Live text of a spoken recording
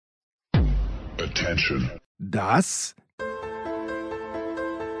Attention. Das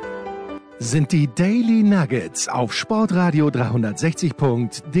sind die Daily Nuggets auf Sportradio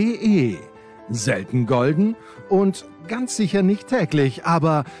 360.de. Selten golden und ganz sicher nicht täglich,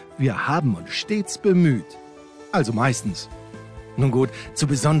 aber wir haben uns stets bemüht. Also meistens. Nun gut, zu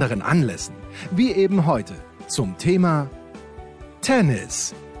besonderen Anlässen, wie eben heute, zum Thema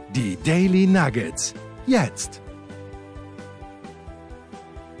Tennis. Die Daily Nuggets. Jetzt.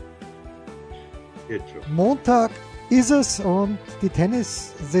 Montag ist es und die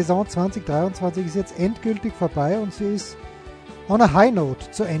Tennissaison 2023 ist jetzt endgültig vorbei und sie ist on a high note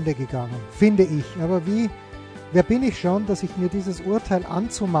zu Ende gegangen, finde ich. Aber wer bin ich schon, dass ich mir dieses Urteil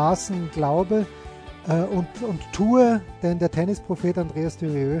anzumaßen glaube und tue, denn der Tennisprophet Andreas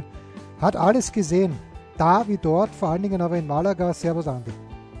Du-Rieux hat alles gesehen. Da wie dort, vor allen Dingen aber in Málaga. Servus Andi.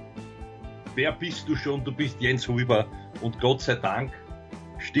 Wer bist du schon? Du bist Jens Huiber und Gott sei Dank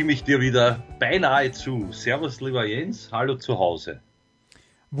stimme ich dir wieder beinahe zu. Servus lieber Jens, hallo zu Hause.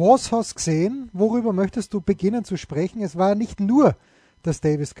 Was hast du gesehen? Worüber möchtest du beginnen zu sprechen? Es war ja nicht nur das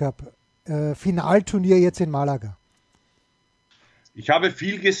Davis-Cup-Finalturnier jetzt in Málaga. Ich habe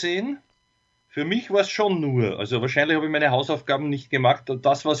viel gesehen. Für mich war es schon nur. Also wahrscheinlich habe ich meine Hausaufgaben nicht gemacht.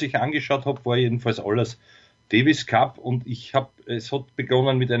 Das, was ich angeschaut habe, war jedenfalls alles Davis Cup. Und es hat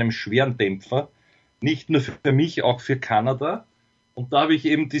begonnen mit einem schweren Dämpfer. Nicht nur für mich, auch für Kanada. Und da habe ich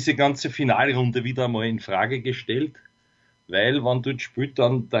eben diese ganze Finalrunde wieder einmal in Frage gestellt. Weil, wenn dort spielt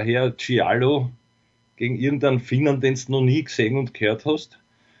dann der Herr Giallo gegen irgendeinen Finnen, den du noch nie gesehen und gehört hast,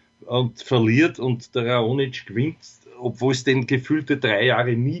 und verliert und der Raonic gewinnt, obwohl es den gefühlte 3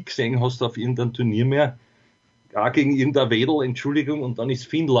 Jahre nie gesehen hast auf irgendeinem Turnier mehr, auch gegen irgendein Wedel, Entschuldigung, und dann ist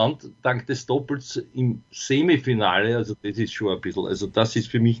Finnland dank des Doppels im Semifinale, also das ist schon ein bisschen, also das ist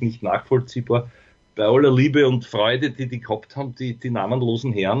für mich nicht nachvollziehbar, bei aller Liebe und Freude, die gehabt haben, die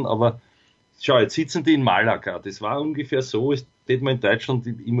namenlosen Herren, aber schau, jetzt sitzen die in Málaga. Das war ungefähr so, es tät man in Deutschland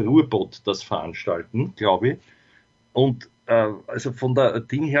im Ruhrpott das veranstalten, glaube ich. Und also von der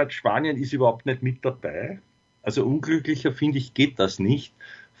Ding her, Spanien ist überhaupt nicht mit dabei. Also unglücklicher, finde ich, geht das nicht.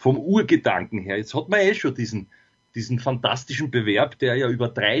 Vom Urgedanken her, jetzt hat man schon diesen fantastischen Bewerb, der ja über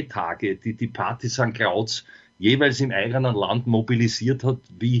 3 Tage die Partisan Krauts jeweils im eigenen Land mobilisiert hat,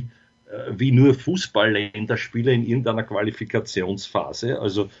 wie nur Fußball-Länderspiele in irgendeiner Qualifikationsphase.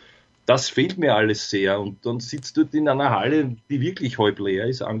 Also das fehlt mir alles sehr. Und dann sitzt du in einer Halle, die wirklich halb leer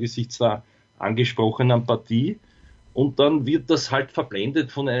ist, angesichts der angesprochenen Partie. Und dann wird das halt verblendet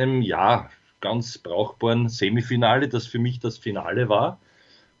von einem, ja, ganz brauchbaren Semifinale, das für mich das Finale war.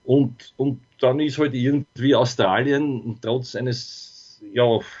 Und dann ist halt irgendwie Australien, trotz eines,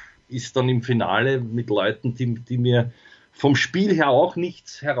 ja, ist dann im Finale mit Leuten, die mir vom Spiel her auch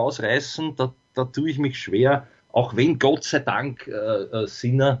nichts herausreißen. Da tue ich mich schwer, auch wenn Gott sei Dank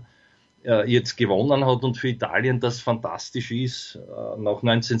Sinner jetzt gewonnen hat und für Italien das fantastisch ist, nach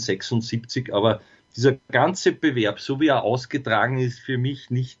 1976, aber dieser ganze Bewerb, so wie er ausgetragen ist, für mich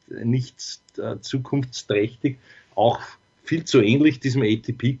nicht zukunftsträchtig, auch viel zu ähnlich diesem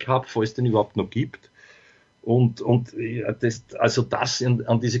ATP Cup, falls es den überhaupt noch gibt. Und das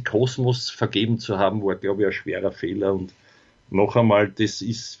an diese Kosmos vergeben zu haben, war, glaube ich, ein schwerer Fehler. Und noch einmal, das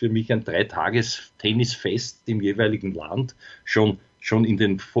ist für mich ein 3-Tages-Tennisfest im jeweiligen Land, schon in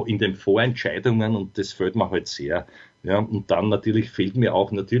den Vorentscheidungen, und das fällt mir halt sehr. Ja, und dann natürlich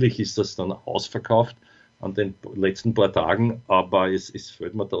natürlich ist das dann ausverkauft an den letzten paar Tagen, aber es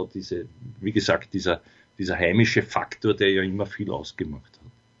fällt mir da wie gesagt, dieser heimische Faktor, der ja immer viel ausgemacht hat.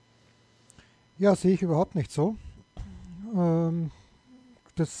 Ja, sehe ich überhaupt nicht so.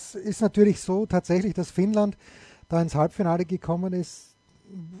 Das ist natürlich so tatsächlich, dass Finnland da ins Halbfinale gekommen ist.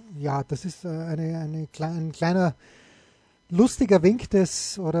 Ja, das ist ein kleiner lustiger Wink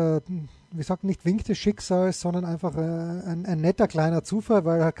nicht Wink des Schicksals, sondern einfach ein netter kleiner Zufall,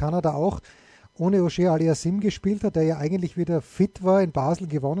 weil Kanada auch ohne Ogier Aliassime gespielt hat, der ja eigentlich wieder fit war, in Basel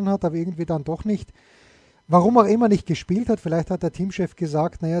gewonnen hat, aber irgendwie dann doch nicht, warum auch immer, nicht gespielt hat. Vielleicht hat der Teamchef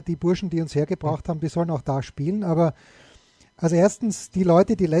gesagt, naja, die Burschen, die uns hergebracht haben, die sollen auch da spielen, aber also erstens, die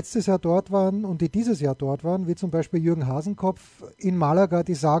Leute, die letztes Jahr dort waren und die dieses Jahr dort waren, wie zum Beispiel Jürgen Hasenkopf in Málaga,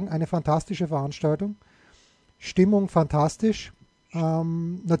 die sagen, eine fantastische Veranstaltung, Stimmung fantastisch.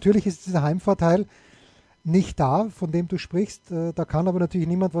 Natürlich ist dieser Heimvorteil nicht da, von dem du sprichst. Da kann aber natürlich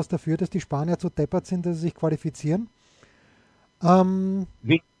niemand was dafür, dass die Spanier zu deppert sind, dass sie sich qualifizieren.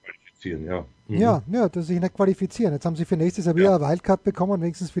 Nicht qualifizieren, ja. Mhm. Ja, dass sie sich nicht qualifizieren. Jetzt haben sie für nächstes Jahr wieder eine Wildcard bekommen,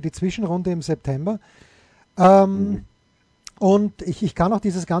 wenigstens für die Zwischenrunde im September. Und ich kann auch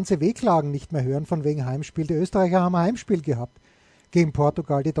dieses ganze Wehklagen nicht mehr hören, von wegen Heimspiel. Die Österreicher haben ein Heimspiel gehabt gegen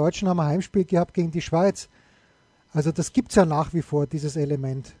Portugal, die Deutschen haben ein Heimspiel gehabt gegen die Schweiz. Also das gibt es ja nach wie vor, dieses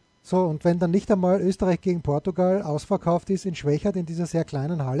Element. So, und wenn dann nicht einmal Österreich gegen Portugal ausverkauft ist in Schwechat in dieser sehr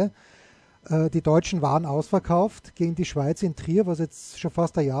kleinen Halle, die Deutschen waren ausverkauft gegen die Schweiz in Trier, was jetzt schon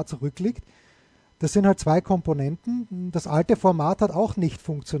fast ein Jahr zurückliegt. Das sind halt zwei Komponenten. Das alte Format hat auch nicht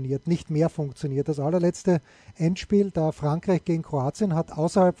funktioniert, nicht mehr funktioniert. Das allerletzte Endspiel, da Frankreich gegen Kroatien, hat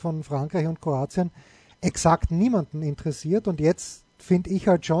außerhalb von Frankreich und Kroatien exakt niemanden interessiert. Und jetzt finde ich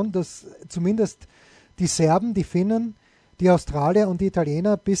halt schon, dass zumindest die Serben, die Finnen, die Australier und die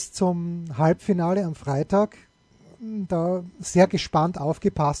Italiener bis zum Halbfinale am Freitag da sehr gespannt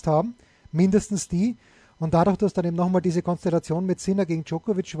aufgepasst haben. Mindestens die. Und dadurch, dass dann eben nochmal diese Konstellation mit Sinner gegen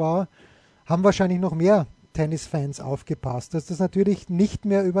Djokovic war, haben wahrscheinlich noch mehr Tennisfans aufgepasst. Dass das natürlich nicht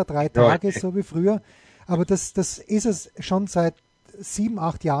mehr über 3 Tage ist, so wie früher. Aber das ist es schon seit 7,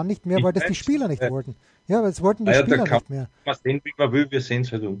 8 Jahren nicht mehr, weil das die Spieler nicht wollten. Ja, weil es wollten die Spieler nicht mehr. Man sehen, wie man will, wir sehen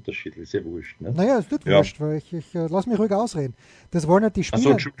es halt unterschiedlich, ist ja wurscht. Ne? Naja, es wird wurscht, weil ich lass mich ruhig ausreden. Das wollen halt die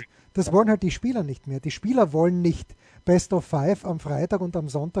Spieler, das wollen halt die Spieler nicht mehr. Die Spieler wollen nicht Best of 5 am Freitag und am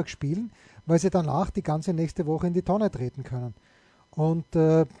Sonntag spielen, weil sie danach die ganze nächste Woche in die Tonne treten können. Und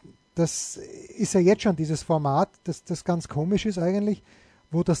das ist ja jetzt schon dieses Format, das ganz komisch ist eigentlich,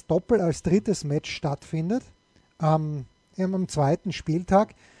 wo das Doppel als drittes Match stattfindet, am zweiten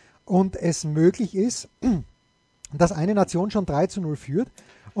Spieltag, und es möglich ist, dass eine Nation schon 3-0 führt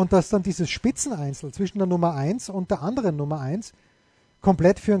und dass dann dieses Spitzeneinzel zwischen der Nummer 1 und der anderen Nummer 1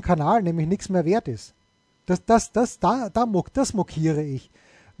 komplett für einen Kanal nämlich nichts mehr wert ist. Das mokiere ich.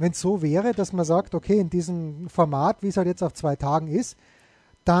 Wenn es so wäre, dass man sagt, okay, in diesem Format, wie es halt jetzt auf 2 Tagen ist,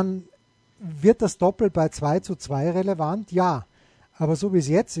 dann wird das Doppel bei 2:2 relevant, ja. Aber so wie es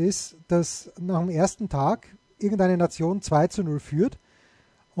jetzt ist, dass nach dem ersten Tag irgendeine Nation 2:0 führt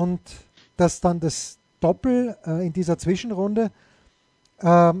und dass dann das Doppel in dieser Zwischenrunde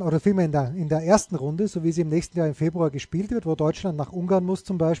oder vielmehr in der ersten Runde, so wie sie im nächsten Jahr im Februar gespielt wird, wo Deutschland nach Ungarn muss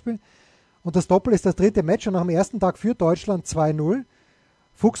zum Beispiel, und das Doppel ist das dritte Match und nach dem ersten Tag führt Deutschland 2:0.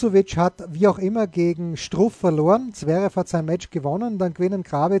 Fuchsovic hat wie auch immer gegen Struff verloren, Zverev hat sein Match gewonnen, dann gewinnen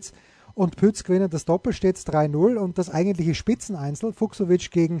Krawitz und Pütz gewinnen das Doppel, steht 3:0 und das eigentliche Spitzeneinzel,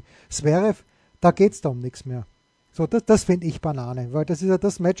 Fuchsovic gegen Zverev, da geht es da um nichts mehr. So, das finde ich Banane, weil das ist ja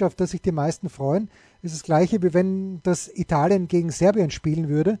das Match, auf das sich die meisten freuen. Das ist das gleiche, wie wenn das Italien gegen Serbien spielen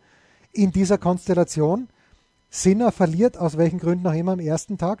würde in dieser Konstellation. Sinner verliert aus welchen Gründen auch immer am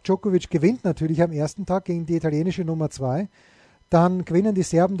ersten Tag. Djokovic gewinnt natürlich am ersten Tag gegen die italienische Nummer 2. Dann gewinnen die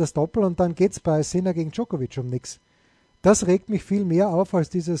Serben das Doppel und dann geht es bei Sinner gegen Djokovic um nichts. Das regt mich viel mehr auf als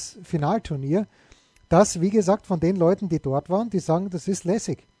dieses Finalturnier. Das, wie gesagt, von den Leuten, die dort waren, die sagen, das ist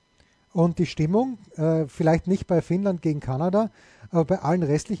lässig. Und die Stimmung, vielleicht nicht bei Finnland gegen Kanada, aber bei allen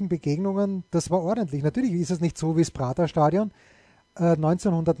restlichen Begegnungen, das war ordentlich. Natürlich ist es nicht so wie das Praterstadion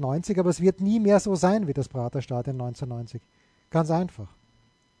 1990, aber es wird nie mehr so sein wie das Praterstadion 1990. Ganz einfach.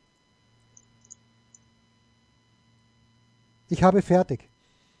 Ich habe fertig.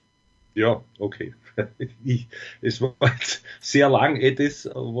 Ja, okay. Es war jetzt sehr lang, das,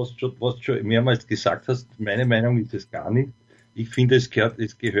 was du schon mehrmals gesagt hast. Meine Meinung ist es gar nicht. Ich finde, es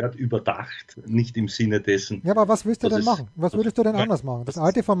gehört überdacht, nicht im Sinne dessen. Ja, aber was willst du denn machen? Was würdest du denn anders machen? Das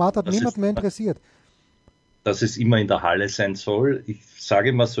alte Format hat niemand mehr interessiert. Dass es immer in der Halle sein soll. Ich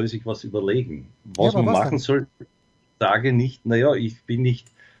sage, man soll sich was überlegen. Was man machen soll, sage nicht, naja, ich bin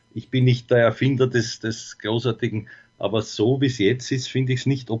nicht der Erfinder des Großartigen, aber so wie es jetzt ist, finde ich es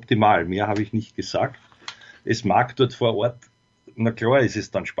nicht optimal. Mehr habe ich nicht gesagt. Es mag dort vor Ort, na klar, ist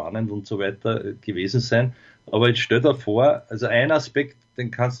es dann spannend und so weiter gewesen sein, aber jetzt stell dir vor, also ein Aspekt, den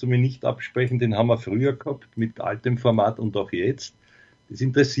kannst du mir nicht absprechen, den haben wir früher gehabt mit altem Format und auch jetzt. Das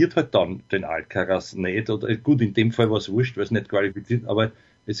interessiert halt dann den Alcaraz nicht, oder gut, in dem Fall war es wurscht, weil es nicht qualifiziert, aber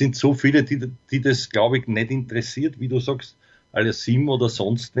es sind so viele, die das, glaube ich, nicht interessiert, wie du sagst, alle Sim oder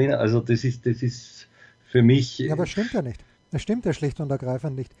sonst wen, also das ist für mich... Ja, aber das stimmt ja nicht. Das stimmt ja schlicht und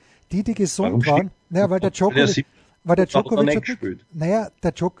ergreifend nicht. Die gesund waren, naja, weil der Djokovic... Weil der Djokovic hat nicht, naja,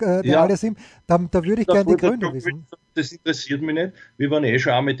 alle Sim, da würde ich gerne die Gründe wissen. Das interessiert mich nicht. Wir waren eh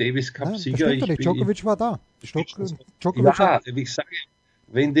schon einmal Davis-Cup-Sieger. Das stimmt nicht. Djokovic war da. Ich sage,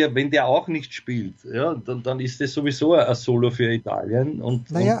 wenn der auch nicht spielt, ja, dann ist das sowieso ein Solo für Italien.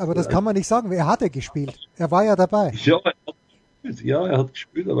 Aber das kann man nicht sagen, er hat ja gespielt. Er war ja dabei. Ja, er hat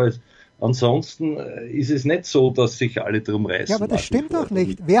gespielt, aber ansonsten ist es nicht so, dass sich alle drum reißen. Ja, aber das stimmt doch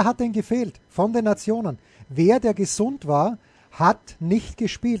nicht. Wer hat denn gefehlt von den Nationen? Wer, der gesund war, hat nicht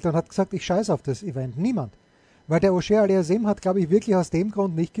gespielt und hat gesagt, ich scheiße auf das Event. Niemand. Weil der Auger Aliassime hat, glaube ich, wirklich aus dem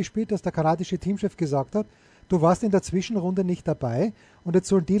Grund nicht gespielt, dass der kanadische Teamchef gesagt hat, du warst in der Zwischenrunde nicht dabei und jetzt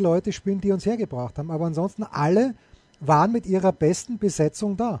sollen die Leute spielen, die uns hergebracht haben. Aber ansonsten alle waren mit ihrer besten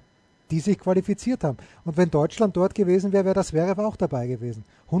Besetzung da. die sich qualifiziert haben. Und wenn Deutschland dort gewesen wäre, wäre das Zverev auch dabei gewesen.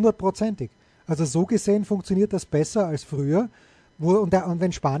 100%ig. Also so gesehen funktioniert das besser als früher. Und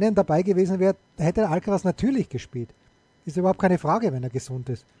wenn Spanien dabei gewesen wäre, hätte Alcaraz natürlich gespielt. Ist überhaupt keine Frage, wenn er gesund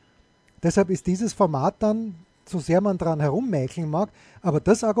ist. Deshalb ist dieses Format dann, so sehr man dran herummäkeln mag, aber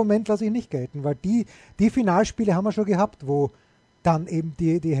das Argument lasse ich nicht gelten, weil die Finalspiele haben wir schon gehabt, wo dann eben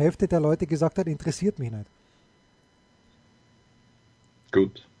die Hälfte der Leute gesagt hat, interessiert mich nicht.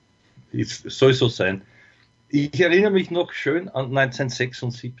 Gut, soll so sein. Ich erinnere mich noch schön an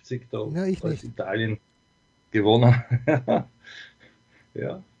 1976, da als Italien gewonnen.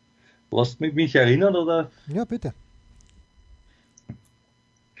 Ja. Lasst mich erinnern, oder? Ja, bitte.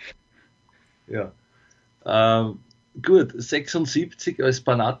 Ja. Gut, 76, als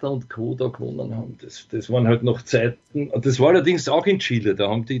Panatta und Co. da gewonnen haben, das waren halt noch Zeiten. Das war allerdings auch in Chile, da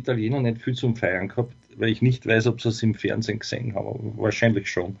haben die Italiener nicht viel zum Feiern gehabt, weil ich nicht weiß, ob sie es im Fernsehen gesehen haben, aber wahrscheinlich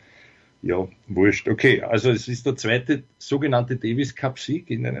schon. Ja, wurscht. Okay, also es ist der zweite sogenannte Davis-Cup-Sieg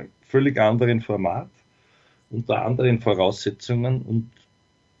in einem völlig anderen Format, unter anderen Voraussetzungen und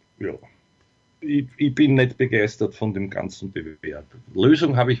ja, ich bin nicht begeistert von dem ganzen Bewerb.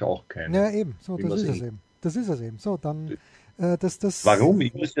 Lösung habe ich auch keine. Ja, eben, so, das ist es eben. Das ist es eben. So, dann das. Warum?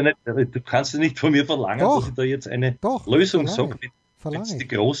 Ich muss ja nicht, du kannst ja nicht von mir verlangen, dass ich da jetzt eine Lösung sage, wenn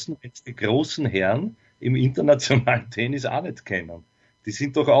die großen Herren im internationalen Tennis auch nicht kennen. Die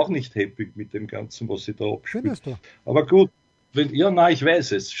sind doch auch nicht happy mit dem Ganzen, was sie da abspielt. Findest du? Aber gut, ich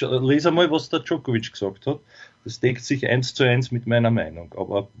weiß es. Lese mal, was der Djokovic gesagt hat. Das deckt sich 1:1 mit meiner Meinung,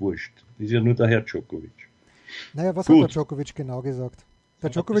 aber wurscht. Das ist ja nur der Herr Djokovic. Naja, was hat der Djokovic genau gesagt? Der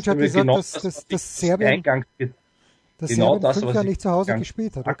Djokovic hat gesagt, genau dass Serbien 5 Jahre nicht zu Hause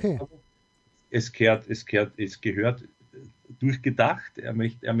gespielt hat. Okay. Es gehört durchgedacht. Er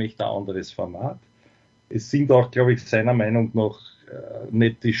möchte ein anderes Format. Es sind auch, glaube ich, seiner Meinung nach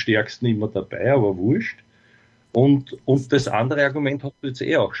nicht die Stärksten immer dabei, aber wurscht. Und das andere Argument hat jetzt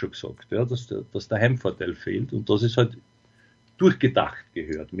auch schon gesagt, ja, dass der Heimvorteil fehlt und dass es halt durchgedacht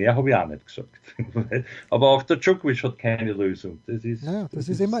gehört. Mehr habe ich auch nicht gesagt. Aber auch der Djokovic hat keine Lösung. Das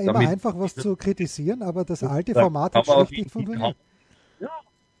ist immer einfach, was zu kritisieren, aber das alte Format hat schlicht funktioniert. Ja,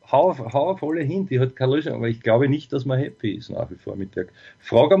 hau auf alle hin, die hat keine Lösung. Aber ich glaube nicht, dass man happy ist nach wie vor mit der.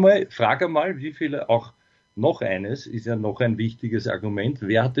 Frag einmal, wie viele, auch noch eines, ist ja noch ein wichtiges Argument,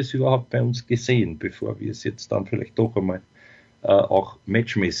 wer hat es überhaupt bei uns gesehen, bevor wir es jetzt dann vielleicht doch einmal auch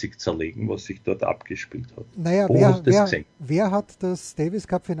matchmäßig zerlegen, was sich dort abgespielt hat. Naja, wer hat das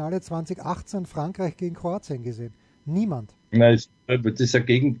Davis-Cup-Finale 2018 Frankreich gegen Kroatien gesehen? Niemand. Das ist eine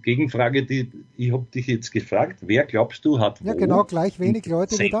Gegenfrage, ich habe dich jetzt gefragt, wer glaubst du hat ja, genau gleich wenig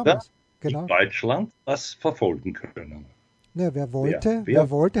Leute wie damals. Genau. In Deutschland das verfolgen können? Ja, wer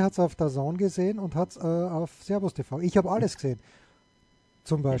wollte, hat es auf DAZN gesehen und hat es auf Servus TV. Ich habe alles gesehen,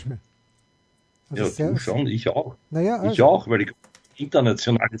 zum Beispiel. Also du schon, ich auch. Naja, also. Ich auch, weil ich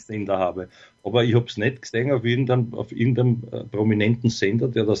internationale Sender habe. Aber ich habe es nicht gesehen auf irgendeinem prominenten Sender,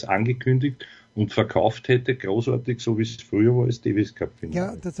 der das angekündigt und verkauft hätte, großartig, so wie es früher war, das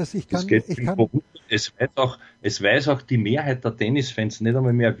Davis-Cup-Finale. Ja, Es weiß auch die Mehrheit der Tennisfans nicht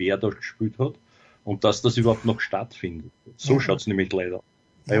einmal mehr, wer da gespielt hat und dass das überhaupt noch stattfindet. So schaut es nämlich leider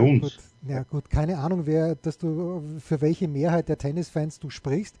bei uns. Gut, keine Ahnung, für welche Mehrheit der Tennisfans du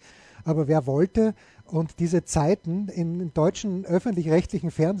sprichst. Aber wer wollte, und diese Zeiten im deutschen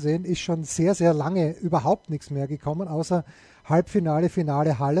öffentlich-rechtlichen Fernsehen ist schon sehr, sehr lange überhaupt nichts mehr gekommen, außer Halbfinale,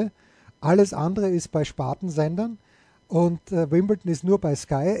 Finale, Halle. Alles andere ist bei Spartensendern und Wimbledon ist nur bei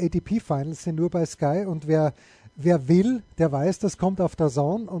Sky, ATP-Finals sind nur bei Sky und wer will, der weiß, das kommt auf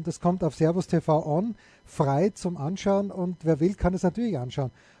DAZN und das kommt auf Servus TV On, frei zum Anschauen und wer will, kann es natürlich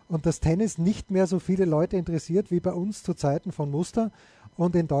anschauen. Und dass Tennis nicht mehr so viele Leute interessiert wie bei uns zu Zeiten von Muster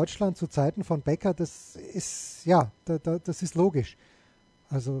und in Deutschland zu Zeiten von Becker, das ist das ist logisch.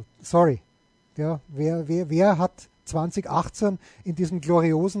 Also sorry, ja, wer hat 2018 in diesem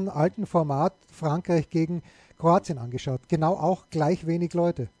gloriosen alten Format Frankreich gegen Kroatien angeschaut? Genau auch gleich wenig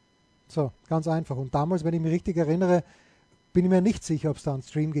Leute. So, ganz einfach. Und damals, wenn ich mich richtig erinnere, bin ich mir nicht sicher, ob es da einen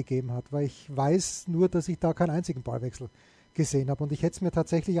Stream gegeben hat, weil ich weiß nur, dass ich da keinen einzigen Ballwechsel gesehen habe und ich hätte es mir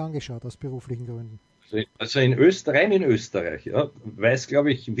tatsächlich angeschaut aus beruflichen Gründen. Also in Österreich, ja,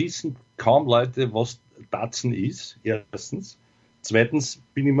 wissen kaum Leute, was Datzen ist, erstens. Zweitens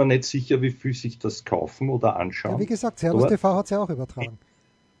bin ich mir nicht sicher, wie viel sich das kaufen oder anschauen. Ja, wie gesagt, Servus TV hat es ja auch übertragen.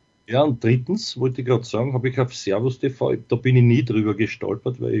 Ja, und drittens wollte ich gerade sagen, habe ich auf Servus TV, da bin ich nie drüber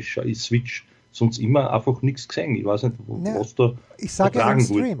gestolpert, weil ich switch sonst immer einfach nichts gesehen. Ich weiß nicht, was da ich sage ja im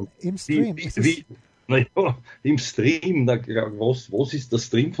Stream. Im Stream, was ist der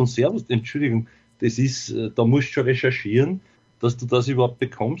Stream von Servus? Entschuldigung, das ist, da musst du schon recherchieren. dass du das überhaupt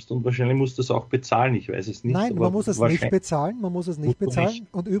bekommst und wahrscheinlich musst du es auch bezahlen, ich weiß es nicht. Nein, man muss es nicht bezahlen,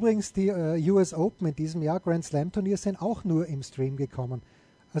 Nicht. Und übrigens die US Open in diesem Jahr, Grand Slam Turnier, sind auch nur im Stream gekommen.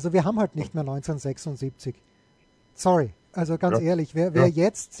 Also wir haben halt nicht mehr 1976. Sorry, also ganz ehrlich, wer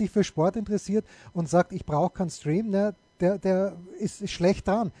jetzt sich für Sport interessiert und sagt, ich brauche keinen Stream, ne, der ist schlecht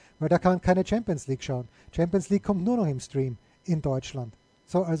dran, weil der kann keine Champions League schauen. Champions League kommt nur noch im Stream in Deutschland.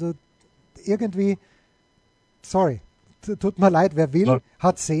 So, also irgendwie, sorry, tut mir leid, wer will,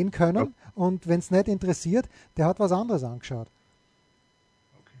 hat sehen können und wenn es nicht interessiert, der hat was anderes angeschaut.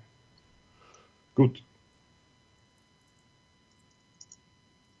 Okay.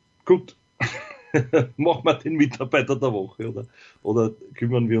 Gut. Machen wir den Mitarbeiter der Woche oder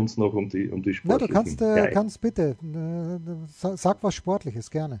kümmern wir uns noch um die sportlichen? Na, du kannst bitte, sag was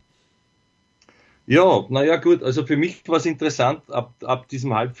Sportliches, gerne. Ja, naja gut, also für mich war es interessant, ab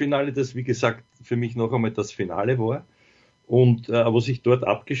diesem Halbfinale, das wie gesagt für mich noch einmal das Finale war und was sich dort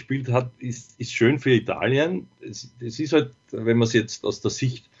abgespielt hat, ist schön für Italien. Es ist halt, wenn man es jetzt aus der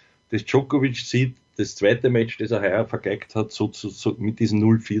Sicht des Djokovic sieht, das zweite Match, das er heuer vergeigt hat, so mit diesem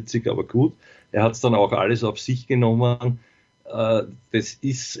 0,40, aber gut. Er hat es dann auch alles auf sich genommen. Das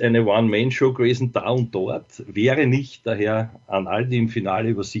ist eine One-Man-Show gewesen, da und dort. Wäre nicht daher Arnaldi im Finale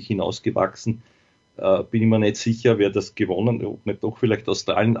über sich hinausgewachsen, bin ich mir nicht sicher, wer das gewonnen, ob nicht doch vielleicht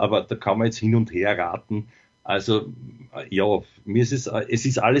Australien, aber da kann man jetzt hin und her raten. Also ja, es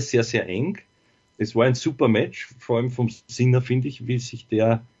ist alles sehr, sehr eng. Es war ein super Match, vor allem vom Sinner, finde ich,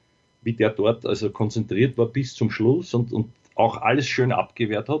 wie der dort also konzentriert war bis zum Schluss und auch alles schön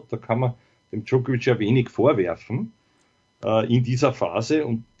abgewehrt hat. Da kann man dem Djokovic ja wenig vorwerfen in dieser Phase.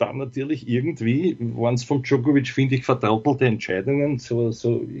 Und dann natürlich irgendwie waren es von Djokovic, finde ich, vertrottelte Entscheidungen. So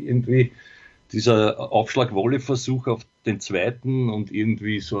irgendwie dieser Aufschlag-Volley-Versuch auf den zweiten und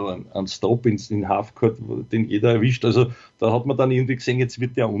irgendwie so ein Stop in Halfcourt, den jeder erwischt. Also da hat man dann irgendwie gesehen, jetzt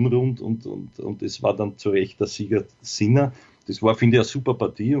wird der unrund und es war dann zu Recht der Sieger Sinner. Das war, finde ich, eine super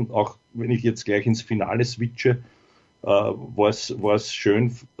Partie und auch wenn ich jetzt gleich ins Finale switche, war es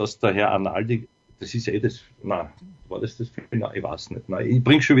schön, dass der Herr Arnaldi, das ist war das Finale? Ich weiß nicht. Nein, ich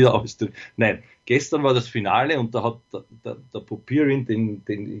bringe schon wieder aus. Nein, gestern war das Finale und da hat der Popirin, den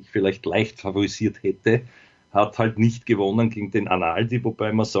ich vielleicht leicht favorisiert hätte, hat halt nicht gewonnen gegen den Arnaldi,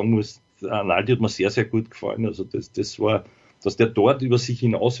 wobei man sagen muss, der Arnaldi hat mir sehr, sehr gut gefallen. Also das war, dass der dort über sich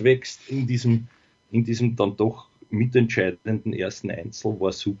hinauswächst in diesem dann doch mitentscheidenden ersten Einzel,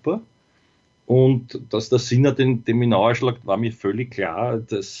 war super. Und dass der Sinner den Minauer schlagt, war mir völlig klar.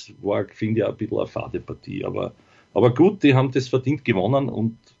 Das war, finde ich, ein bisschen eine fade Partie. Aber gut, die haben das verdient gewonnen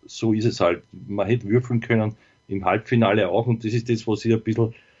und so ist es halt. Man hätte würfeln können im Halbfinale auch und das ist das, was ich ein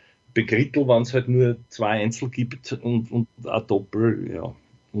bisschen bekrittel, wenn es halt nur 2 Einzel gibt und ein Doppel, ja.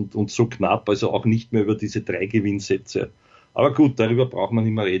 Und so knapp, also auch nicht mehr über diese 3 Gewinnsätze. Aber gut, darüber braucht man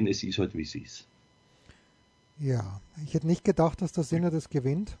nicht mehr reden, es ist halt, wie es ist. Ja, ich hätte nicht gedacht, dass der Sinner das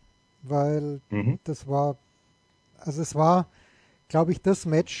gewinnt, weil es war, glaube ich, das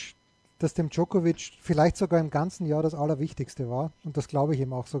Match, das dem Djokovic vielleicht sogar im ganzen Jahr das Allerwichtigste war. Und das glaube ich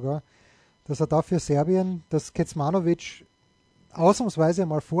ihm auch sogar, dass er da für Serbien, dass Kecmanovic ausnahmsweise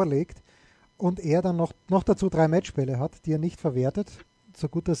mal vorlegt und er dann noch dazu 3 Matchbälle hat, die er nicht verwertet, so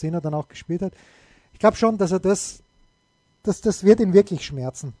gut der Sinner dann auch gespielt hat. Ich glaube schon, dass er das wird ihn wirklich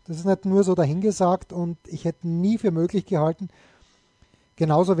schmerzen. Das ist nicht nur so dahingesagt und ich hätte nie für möglich gehalten,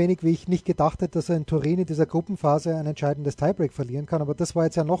 genauso wenig wie ich nicht gedacht hätte, dass er in Turin in dieser Gruppenphase ein entscheidendes Tiebreak verlieren kann. Aber das war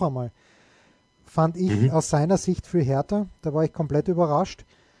jetzt ja noch einmal, fand ich aus seiner Sicht viel härter. Da war ich komplett überrascht.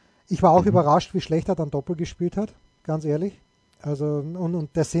 Ich war auch überrascht, wie schlecht er dann Doppel gespielt hat, ganz ehrlich. Also und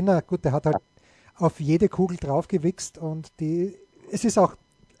der Sinner, gut, der hat halt auf jede Kugel draufgewichst und es ist auch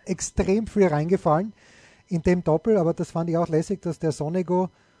extrem viel reingefallen in dem Doppel, aber das fand ich auch lässig, dass der Sonego,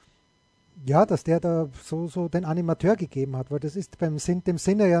 ja, dass der da so den Animateur gegeben hat, weil das ist dem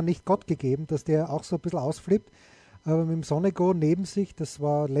Sinner ja nicht Gott gegeben, dass der auch so ein bisschen ausflippt, aber mit dem Sonego neben sich, das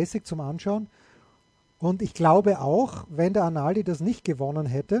war lässig zum Anschauen und ich glaube auch, wenn der Arnaldi das nicht gewonnen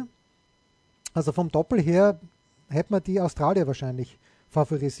hätte, also vom Doppel her, hätte man die Australier wahrscheinlich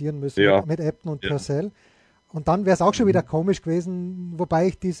favorisieren müssen mit Ebden und Purcell. Und dann wäre es auch schon wieder komisch gewesen, wobei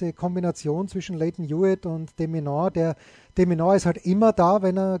ich diese Kombination zwischen Lleyton Hewitt und de Minaur, der de Minaur ist halt immer da,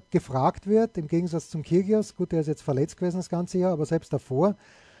 wenn er gefragt wird, im Gegensatz zum Kyrgios. Gut, der ist jetzt verletzt gewesen das ganze Jahr, aber selbst davor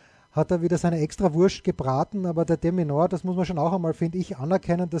hat er wieder seine extra Wurst gebraten. Aber der de Minaur, das muss man schon auch einmal, finde ich,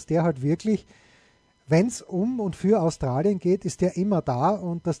 anerkennen, dass der halt wirklich, wenn es um und für Australien geht, ist der immer da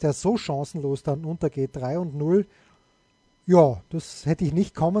und dass der so chancenlos dann untergeht, 3-0. Ja, das hätte ich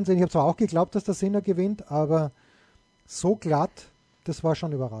nicht kommen sehen. Ich habe zwar auch geglaubt, dass der Sinner gewinnt, aber so glatt, das war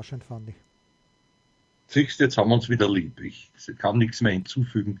schon überraschend, fand ich. siehst du, jetzt haben wir uns wieder lieb. Ich kann nichts mehr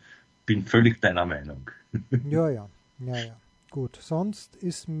hinzufügen, bin völlig deiner Meinung. Ja. Gut, sonst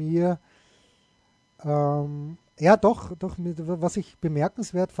ist mir ja doch, was ich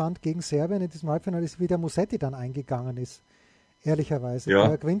bemerkenswert fand gegen Serbien in diesem Halbfinale ist, wie der Musetti dann eingegangen ist. Ehrlicherweise. Ja.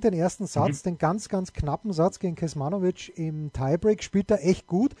 Er gewinnt den ersten Satz, den ganz, ganz knappen Satz gegen Kecmanovic im Tiebreak, spielt er echt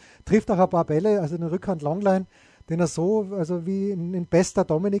gut, trifft auch ein paar Bälle, also eine Rückhand-Longline, den er so, also wie in bester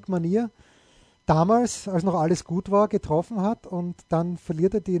Dominik-Manier damals, als noch alles gut war, getroffen hat und dann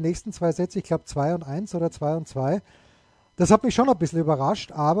verliert er die nächsten 2 Sätze, ich glaube 2-1 oder 2-2. Das hat mich schon ein bisschen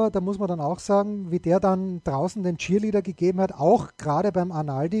überrascht, aber da muss man dann auch sagen, wie der dann draußen den Cheerleader gegeben hat, auch gerade beim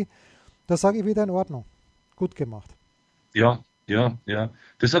Arnaldi, da sage ich wieder in Ordnung. Gut gemacht. Ja.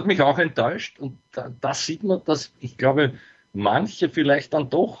 Das hat mich auch enttäuscht und da sieht man, dass ich glaube, manche vielleicht dann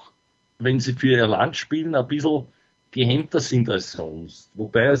doch, wenn sie für ihr Land spielen, ein bisschen gehemmter sind als sonst.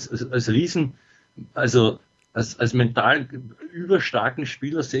 Wobei als Riesen, also als mental überstarken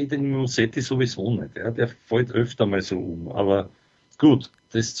Spieler sehe ich den Musetti sowieso nicht. Ja? Der fällt öfter mal so um. Aber gut,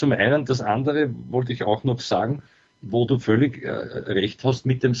 das zum einen. Das andere wollte ich auch noch sagen, wo du völlig recht hast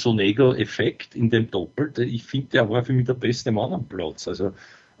mit dem Sonego-Effekt in dem Doppel. Ich finde, der war für mich der beste Mann am Platz.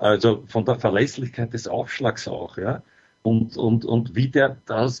 Also von der Verlässlichkeit des Aufschlags auch, ja. Und wie da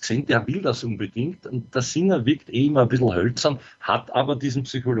hast gesehen, der will das unbedingt. Und der Sinner wirkt immer ein bisschen hölzern, hat aber diesen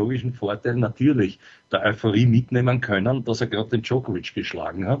psychologischen Vorteil natürlich der Euphorie mitnehmen können, dass er gerade den Djokovic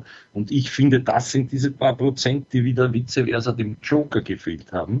geschlagen hat. Und ich finde, das sind diese paar Prozent, die wieder vice versa dem Joker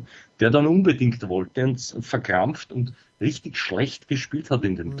gefehlt haben, der dann unbedingt wollte und verkrampft und richtig schlecht gespielt hat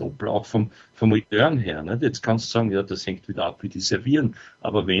in dem Doppel, auch vom Return her. Nicht? Jetzt kannst du sagen, ja, das hängt wieder ab, wie die servieren.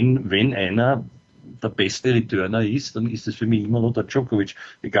 Aber wenn einer der beste Returner ist, dann ist es für mich immer noch der Djokovic,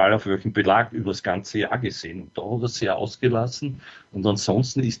 egal auf welchen Belag, über das ganze Jahr gesehen. Und da hat er sehr ausgelassen. Und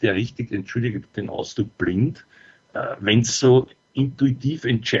ansonsten ist der richtig, entschuldige den Ausdruck, blind, wenn es so intuitiv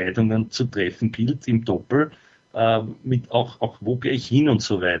Entscheidungen zu treffen gilt im Doppel, mit auch wo gehe ich hin und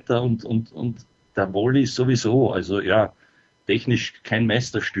so weiter. Und der Volley ist sowieso, also ja, technisch kein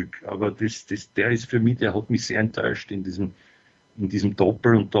Meisterstück, aber der ist für mich, der hat mich sehr enttäuscht in diesem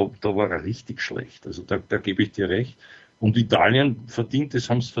Doppel und da war er richtig schlecht. Also da gebe ich dir recht. Und Italien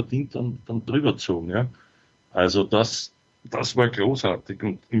haben sie verdient dann drüber gezogen. Ja. Also das war großartig.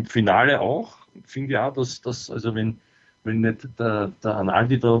 Und im Finale auch, finde ich auch, dass also wenn nicht der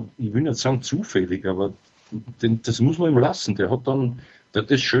Arnaldi da, ich will nicht sagen zufällig, aber das muss man ihm lassen. Der hat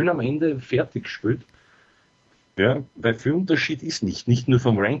das schön am Ende fertig gespielt. Ja, weil viel Unterschied ist nicht nur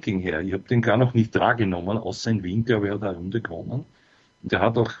vom Ranking her. Ich habe den gar noch nicht drangenommen, außer in Wien, glaube ich, hat er eine Runde gewonnen. Und er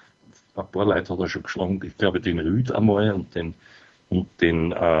hat auch, ein paar Leute hat er schon geschlagen, ich glaube den Rüd einmal und den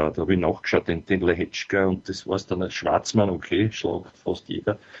da habe ich nachgeschaut, den Lehetschka und das war es dann als Schwarzmann, okay, schlagt fast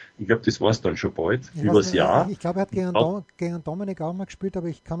jeder. Ich glaube, das war es dann schon bald, übers Jahr. Ich glaube, er hat gegen Dominik auch mal gespielt, aber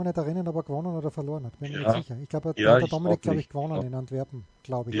ich kann mich nicht erinnern, ob er gewonnen oder verloren hat. Bin mir nicht sicher. Ich glaube, er hat der Dominik, glaube ich, gewonnen in Antwerpen,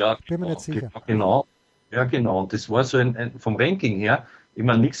 glaube ich. Ja, bin mir nicht sicher. Genau. Ja, genau. Und das war so vom Ranking her, ich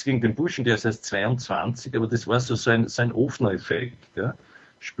meine, nichts gegen den Burschen, der ist erst 22, aber das war so ein Ofner-Effekt. Ja.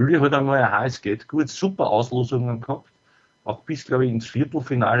 Spiele halt einmal, aha, es geht gut, super Auslosungen gehabt. Auch bis, glaube ich, ins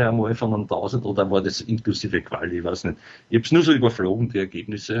Viertelfinale einmal von 1000 oder war das inklusive Quali, ich weiß nicht. Ich habe es nur so überflogen, die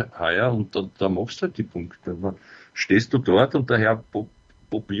Ergebnisse heuer und da machst du halt die Punkte. Dann stehst du dort und der Herr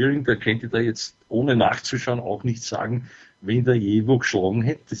Bobiering, der könnte da jetzt ohne nachzuschauen auch nicht sagen, wen der je wo geschlagen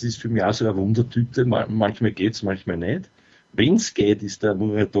hätte. Das ist für mich auch so eine Wundertüte. Manchmal geht's, manchmal nicht. Wenn es geht, ist der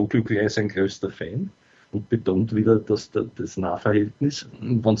Muratoglu gleich sein größter Fan und betont wieder das Nahverhältnis.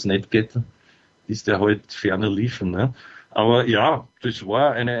 Wenn es nicht geht, ist der halt ferner liefen. Ne? Aber ja, das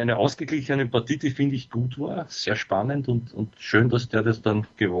war eine ausgeglichene Partie, die finde ich gut war, sehr spannend und schön, dass der das dann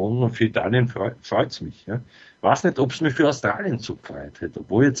gewonnen hat. Für Italien freut's mich. Ja. Weiß nicht, ob es mich für Australien so gefreut hätte,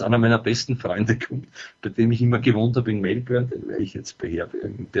 obwohl jetzt einer meiner besten Freunde kommt, bei dem ich immer gewohnt habe in Melbourne, den werde ich jetzt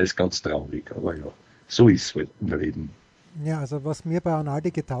beherbergen. Der ist ganz traurig, aber ja, so ist es halt im Leben. Ja, also was mir bei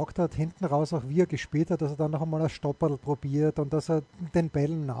Arnaldi getaugt hat, hinten raus auch wie er gespielt hat, dass er dann noch einmal ein Stopperl probiert und dass er den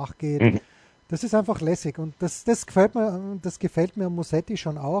Bällen nachgeht. Mhm. Das ist einfach lässig und das gefällt mir am Musetti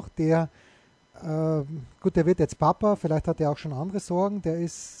schon auch. Der wird jetzt Papa, vielleicht hat er auch schon andere Sorgen, der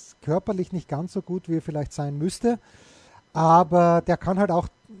ist körperlich nicht ganz so gut, wie er vielleicht sein müsste, aber der kann halt auch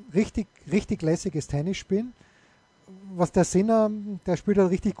richtig, richtig lässiges Tennis spielen. Was der Sinner, der spielt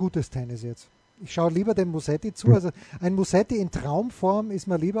halt richtig gutes Tennis jetzt. Ich schaue lieber dem Musetti zu, also ein Musetti in Traumform ist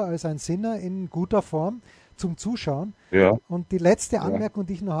mir lieber als ein Sinner in guter Form zum Zuschauen. Ja. Und die letzte Anmerkung,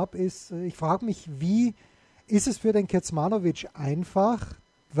 die ich noch habe, ist, ich frage mich, wie ist es für den Kecmanovic einfach,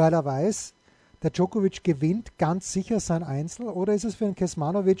 weil er weiß, der Djokovic gewinnt ganz sicher sein Einzel, oder ist es für den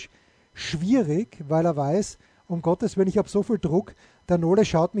Kecmanovic schwierig, weil er weiß, um Gottes Willen, ich habe so viel Druck, der Nole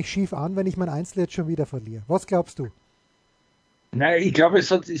schaut mich schief an, wenn ich mein Einzel jetzt schon wieder verliere. Was glaubst du? Nein, ich glaube,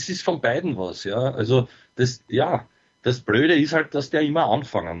 es ist von beiden was, ja. Also das Blöde ist halt, dass der immer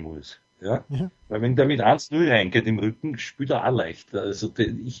anfangen muss. Ja? Ja. Weil wenn der mit 1-0 reingeht im Rücken, spielt er auch leicht. Also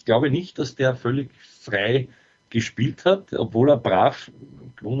ich glaube nicht, dass der völlig frei gespielt hat, obwohl er brav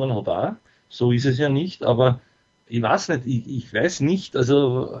gewonnen hat auch. So ist es ja nicht, aber ich weiß nicht, ich weiß nicht,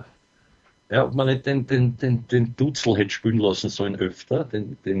 also ja, ob man nicht den Dutzel hätte spielen lassen sollen öfter,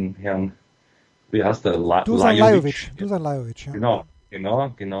 den Herrn, wie heißt der? Dusan Lajovic. Dusan Lajovic, ja.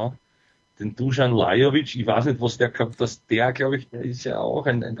 Genau. Den Dusan Lajovic, ich weiß nicht, was der gehabt, dass der, glaube ich, der ist ja auch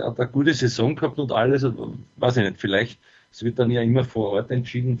hat eine gute Saison gehabt und alles, weiß ich nicht, vielleicht, es wird dann ja immer vor Ort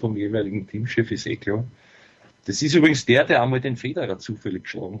entschieden vom jeweiligen Teamchef, ist eh klar. Das ist übrigens der einmal den Federer zufällig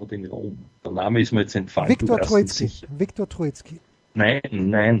geschlagen hat in Rom. Der Name ist mir jetzt entfallen. Viktor Troicki.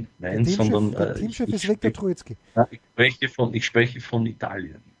 Nein, sondern der Teamchef ist Viktor Troicki. Ich spreche von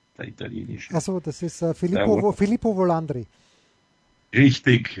Italien, der italienische. Achso, das ist Filippo Volandri.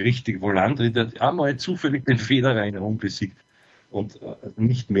 Richtig, Volandri, der hat einmal zufällig den Federer in Rom besiegt. Und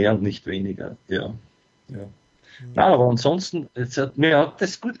nicht mehr und nicht weniger, ja. Nein, aber ansonsten, mir hat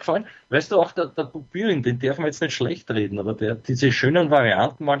das gut gefallen. Weißt du, auch der Bubirin, den darf man jetzt nicht schlecht reden, aber diese schönen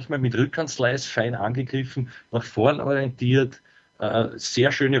Varianten, manchmal mit Rückhandslice fein angegriffen, nach vorn orientiert,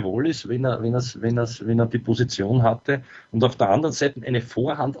 sehr schöne Volleys, wenn er die Position hatte. Und auf der anderen Seite eine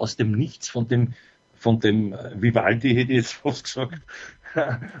Vorhand aus dem Nichts von dem Vivaldi, hätte ich jetzt fast gesagt.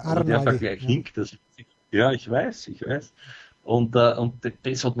 Aber der Vergleich hinkt. Ja, ich weiß. Und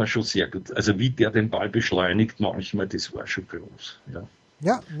das hat man schon sehr gut. Also wie der den Ball beschleunigt manchmal, das war schon groß.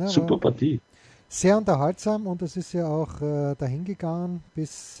 Ja, super Partie. Sehr unterhaltsam und es ist ja auch dahin gegangen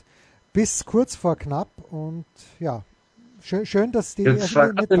bis kurz vor knapp. Und ja, schön, dass die... Jetzt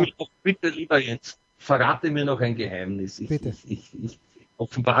verrate mir doch bitte, lieber Jens, verrate mir noch ein Geheimnis. Bitte. Ich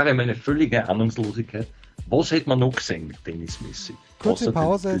offenbare meine völlige Ahnungslosigkeit. Was hätte man noch gesehen tennismäßig? Kurze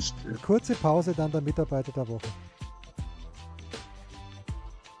Pause, dann der Mitarbeiter der Woche.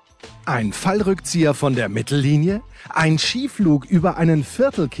 Ein Fallrückzieher von der Mittellinie? Ein Skiflug über einen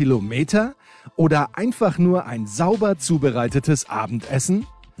Viertelkilometer? Oder einfach nur ein sauber zubereitetes Abendessen?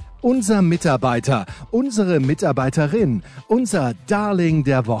 Unser Mitarbeiter, unsere Mitarbeiterin, unser Darling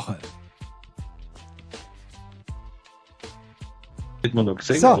der Woche.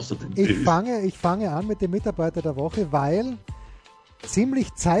 So, ich fange an mit dem Mitarbeiter der Woche, weil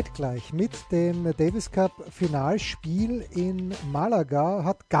ziemlich zeitgleich mit dem Davis-Cup-Finalspiel in Málaga,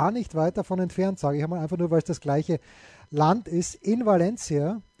 hat gar nicht weit davon entfernt, sage ich einmal, einfach nur, weil es das gleiche Land ist, in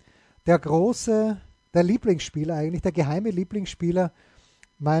Valencia, der Lieblingsspieler eigentlich, der geheime Lieblingsspieler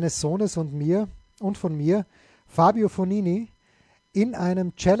meines Sohnes und von mir, Fabio Fognini, in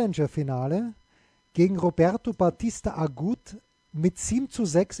einem Challenger-Finale gegen Roberto Bautista Agut mit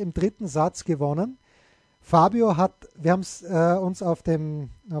 7:6 im dritten Satz gewonnen. Fabio wir haben es uns auf dem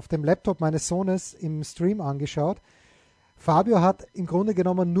Laptop meines Sohnes im Stream angeschaut. Fabio hat im Grunde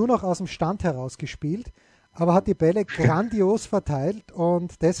genommen nur noch aus dem Stand heraus gespielt, aber hat die Bälle grandios verteilt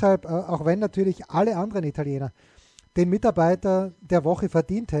und deshalb, auch wenn natürlich alle anderen Italiener den Mitarbeiter der Woche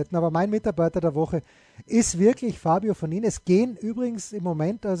verdient hätten, aber mein Mitarbeiter der Woche ist wirklich Fabio Fognini. Es gehen übrigens im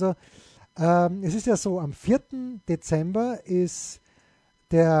Moment, also es ist ja so, am 4. Dezember ist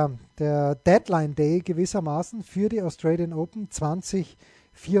der Deadline Day gewissermaßen für die Australian Open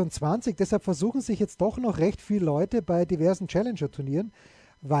 2024. Deshalb versuchen sich jetzt doch noch recht viele Leute bei diversen Challenger-Turnieren,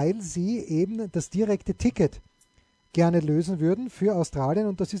 weil sie eben das direkte Ticket gerne lösen würden für Australien.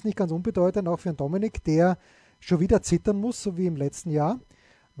 Und das ist nicht ganz unbedeutend, auch für einen Dominik, der schon wieder zittern muss, so wie im letzten Jahr,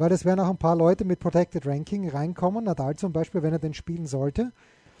 weil es werden auch ein paar Leute mit Protected Ranking reinkommen, Nadal zum Beispiel, wenn er den spielen sollte.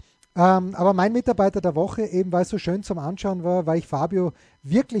 Aber mein Mitarbeiter der Woche, eben weil es so schön zum Anschauen war, weil ich Fabio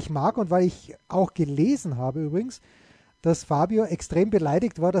wirklich mag und weil ich auch gelesen habe übrigens, dass Fabio extrem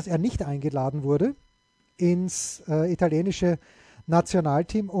beleidigt war, dass er nicht eingeladen wurde ins italienische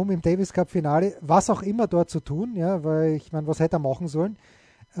Nationalteam, um im Davis-Cup-Finale was auch immer dort zu tun, ja, weil ich meine, was hätte er machen sollen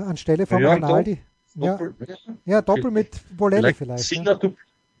anstelle von Rinaldi? Doppel mit Bolelli vielleicht.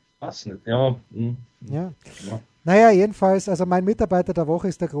 Passt nicht, ja. Naja, jedenfalls, also mein Mitarbeiter der Woche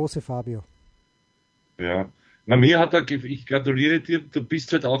ist der große Fabio. Ja, ich gratuliere dir, du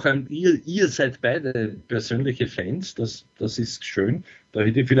bist halt auch ihr seid beide persönliche Fans, das ist schön, da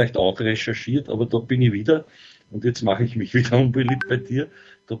hätte ich vielleicht auch recherchiert, aber da bin ich wieder, und jetzt mache ich mich wieder unbeliebt bei dir,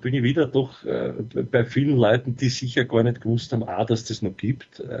 da bin ich wieder doch bei vielen Leuten, die sicher gar nicht gewusst haben, dass das noch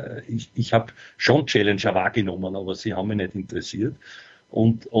gibt. Ich habe schon Challenger wahrgenommen, aber sie haben mich nicht interessiert.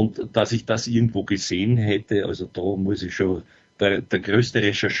 Und dass ich das irgendwo gesehen hätte, also da der größte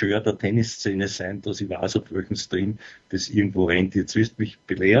Rechercheur der Tennisszene sein, dass ich weiß, auf welchem Stream das irgendwo rennt. Jetzt wirst du mich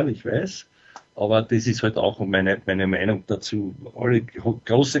belehren, ich weiß. Aber das ist halt auch meine Meinung dazu. Alle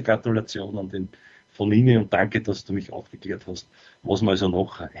große Gratulation an den Fonini und danke, dass du mich aufgeklärt hast, was man also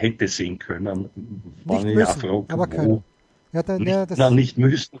noch hätte sehen können. Nicht müssen, aber können. Ja, nicht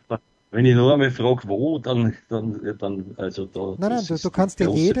müssen. Wenn ich nur einmal frage, wo, dann also da. Nein, du kannst ja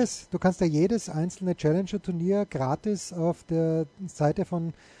jedes einzelne Challenger-Turnier gratis auf der Seite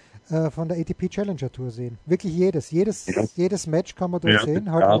von der ATP Challenger Tour sehen. Wirklich jedes Match kann man dort sehen.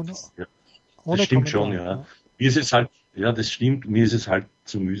 Halt das stimmt schon, ja. Mir ist es halt, das stimmt, mir ist es halt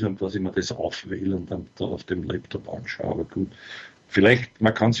zu mühsam, dass ich mir das aufwähle und dann da auf dem Laptop anschaue. Aber gut, vielleicht,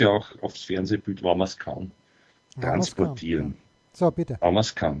 man kann es ja auch aufs Fernsehbild, wenn man es kann, transportieren. So, bitte. Wenn man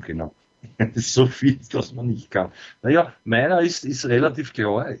es kann, genau. Das ist so viel, dass man nicht kann. Naja, meiner ist relativ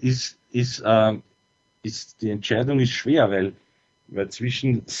klar, die Entscheidung ist schwer, weil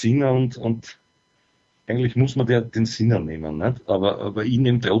zwischen Sinner und eigentlich muss man den Sinner nehmen, nicht? Aber ich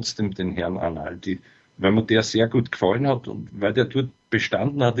nehme trotzdem den Herrn Analdi, weil mir der sehr gut gefallen hat und weil der dort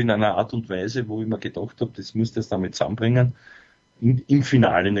bestanden hat in einer Art und Weise, wo ich mir gedacht habe, das müsste es damit zusammenbringen, im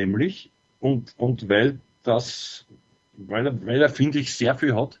Finale nämlich, und weil er, finde ich, sehr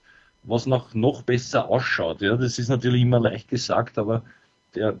viel hat, was noch besser ausschaut. Ja, das ist natürlich immer leicht gesagt, aber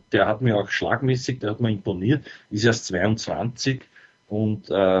der hat mir auch schlagmäßig, der hat mir imponiert, ist erst 22 und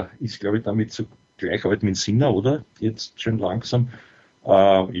ist, glaube ich, damit so gleich alt mit Sinner, oder? Jetzt schon langsam.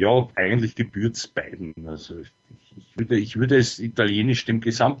 Eigentlich gebührt es beiden. Also ich würde es dem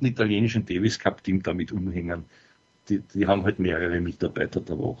gesamten italienischen Davis-Cup-Team damit umhängen. Die haben halt mehrere Mitarbeiter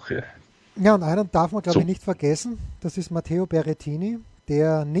der Woche. Ja, und einen darf man, glaube ich, nicht vergessen. Das ist Matteo Berrettini,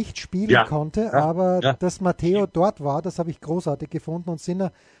 der nicht spielen konnte, aber dass Matteo dort war, das habe ich großartig gefunden. Und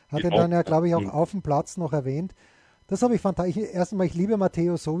Sinner hat ihn dann ja, glaube ich, auch auf dem Platz noch erwähnt. Das habe ich fantastisch. Erst einmal, ich liebe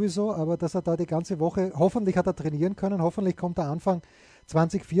Matteo sowieso, aber dass er da die ganze Woche, hoffentlich hat er trainieren können, hoffentlich kommt er Anfang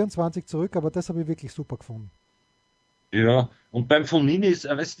 2024 zurück, aber das habe ich wirklich super gefunden. Ja, und beim Fonini ist,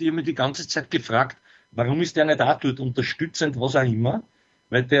 weißt du, ich habe mich die ganze Zeit gefragt, warum ist der nicht da dort unterstützend, was auch immer?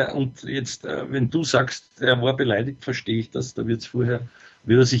 Weil und jetzt, wenn du sagst, er war beleidigt, verstehe ich das, wird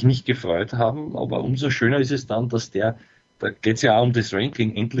er sich nicht gefreut haben, aber umso schöner ist es dann, dass da geht es ja auch um das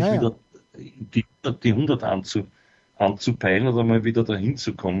Ranking, endlich wieder die 100 anzupeilen oder mal wieder dahin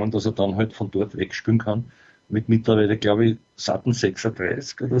zu kommen, dass er dann halt von dort wegspielen kann, mit mittlerweile, glaube ich, satten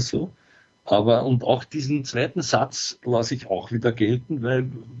 36 oder so. Und auch diesen zweiten Satz lasse ich auch wieder gelten, weil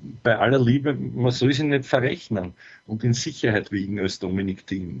bei aller Liebe, man soll sich nicht verrechnen und in Sicherheit wiegen als Dominik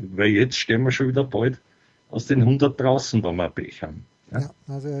Thiem, weil jetzt stehen wir schon wieder bald aus den 100 draußen, wenn wir Pech haben. Ja,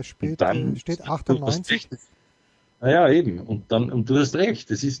 also er steht 98. Naja, eben. Und du hast recht,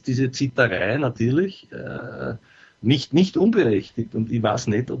 es ist diese Zitterei natürlich nicht unberechtigt und ich weiß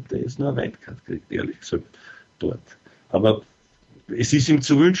nicht, ob der jetzt nur eine Wildcard kriegt, ehrlich gesagt, dort. Aber es ist ihm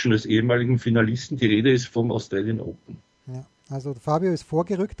zu wünschen, als ehemaligen Finalisten. Die Rede ist vom Australian Open. Ja, also Fabio ist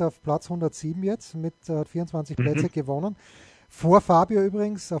vorgerückt auf Platz 107 jetzt mit 24 Plätze gewonnen. Vor Fabio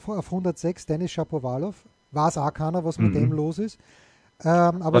übrigens auf 106 Denis Shapovalov. Weiß auch keiner, was mit dem los ist.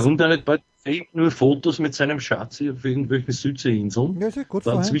 Aber warum da nicht bald nur Fotos mit seinem Schatz auf irgendwelchen Südseeinseln? Ja, ist gut.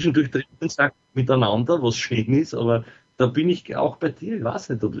 Dann zwischendurch treten sagt miteinander, was schön ist, aber da bin ich auch bei dir. Ich weiß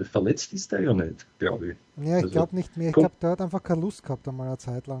nicht, ob verletzt ist er ja nicht, glaube ich. Ja, ich glaube nicht mehr. Ich glaube, der hat einfach keine Lust gehabt einmal eine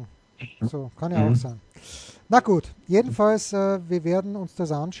Zeit lang. So, kann ja auch sein. Na gut, jedenfalls, wir werden uns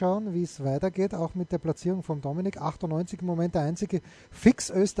das anschauen, wie es weitergeht, auch mit der Platzierung von Dominik. 98 im Moment der einzige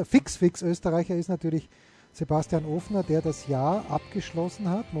fix Österreicher ist natürlich Sebastian Ofner, der das Jahr abgeschlossen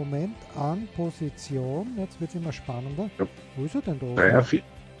hat. Moment, an Position. Jetzt wird es immer spannender. Ja. Wo ist er denn da? 43,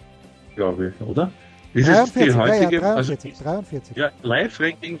 glaube ich, oder? Ist 43, es die heutige, 43. Ja,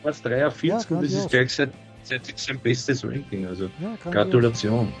 Live-Ranking war es 43 und das ist gleich seit sein bestes Ranking. Also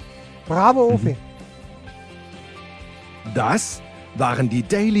Gratulation. Bravo, Ofi. Das waren die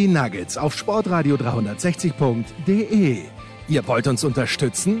Daily Nuggets auf sportradio360.de. Ihr wollt uns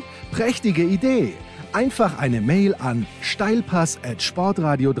unterstützen? Prächtige Idee! Einfach eine Mail an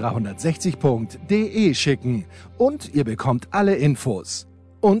steilpass@sportradio360.de schicken und ihr bekommt alle Infos.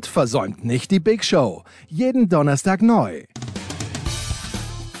 Und versäumt nicht die Big Show. Jeden Donnerstag neu.